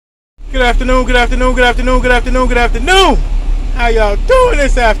Good afternoon, good afternoon, good afternoon, good afternoon, good afternoon. How y'all doing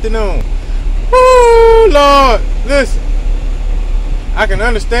this afternoon? Woo, Lord. Listen, I can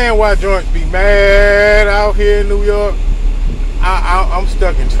understand why joints be mad out here in New York. I'm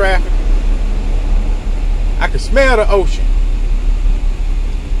stuck in traffic. I can smell the ocean.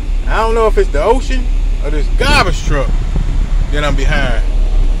 I don't know if it's the ocean or this garbage truck that I'm behind.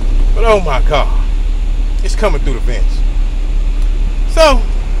 But oh my God, it's coming through the vents. So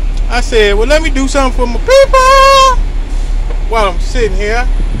I said, well, let me do something for my people while I'm sitting here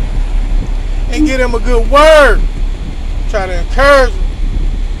and give them a good word. Try to encourage them.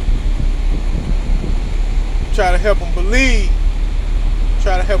 Try to help them believe.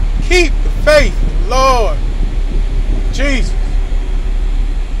 Try to help them keep the faith in the Lord Jesus.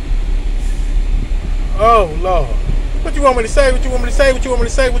 Oh Lord. What you want me to say? What you want me to say? What you want me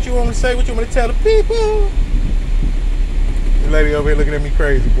to say? What you want me to say? What you want me to tell the people? The lady over here looking at me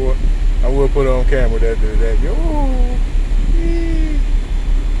crazy, boy. I will put her on camera that. Yo.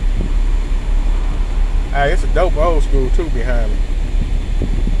 Hey, it's a dope old school too behind me.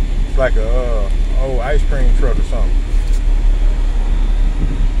 It's like a old ice cream truck or something.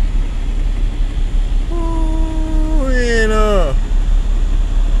 Ooh, and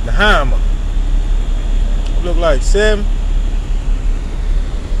the Hammer. Look like 7.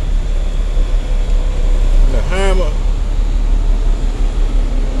 The Hammer.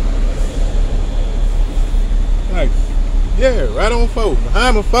 Like, yeah, right on 4. The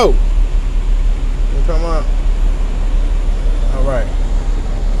Hammer 4. You talking about? Alright.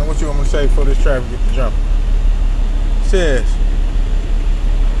 Now what you want me to say before this traffic gets to jumping? It says,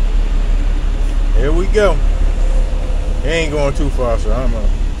 here we go. It ain't going too far, so I don't know.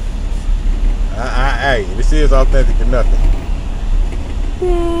 Hey, this is authentic or nothing.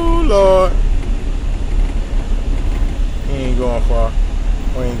 Ooh, Lord. He ain't going far.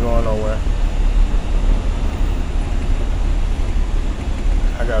 We ain't going nowhere.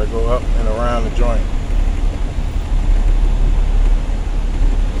 I gotta go up and around the joint.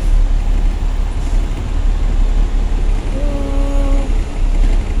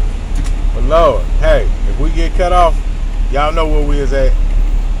 But Lord, hey, if we get cut off, y'all know where we is at.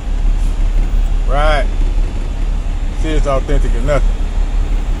 Right? This is authentic or nothing.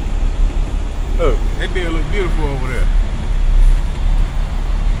 Look, that deal look beautiful over there.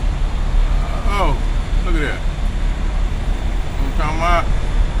 Oh, look at that. I'm talking about.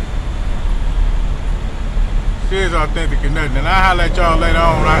 This is authentic or nothing. And I'll holler at y'all later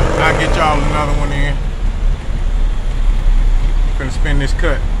on. I'll get y'all another one in. Gonna spin this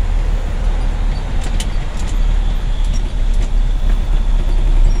cut.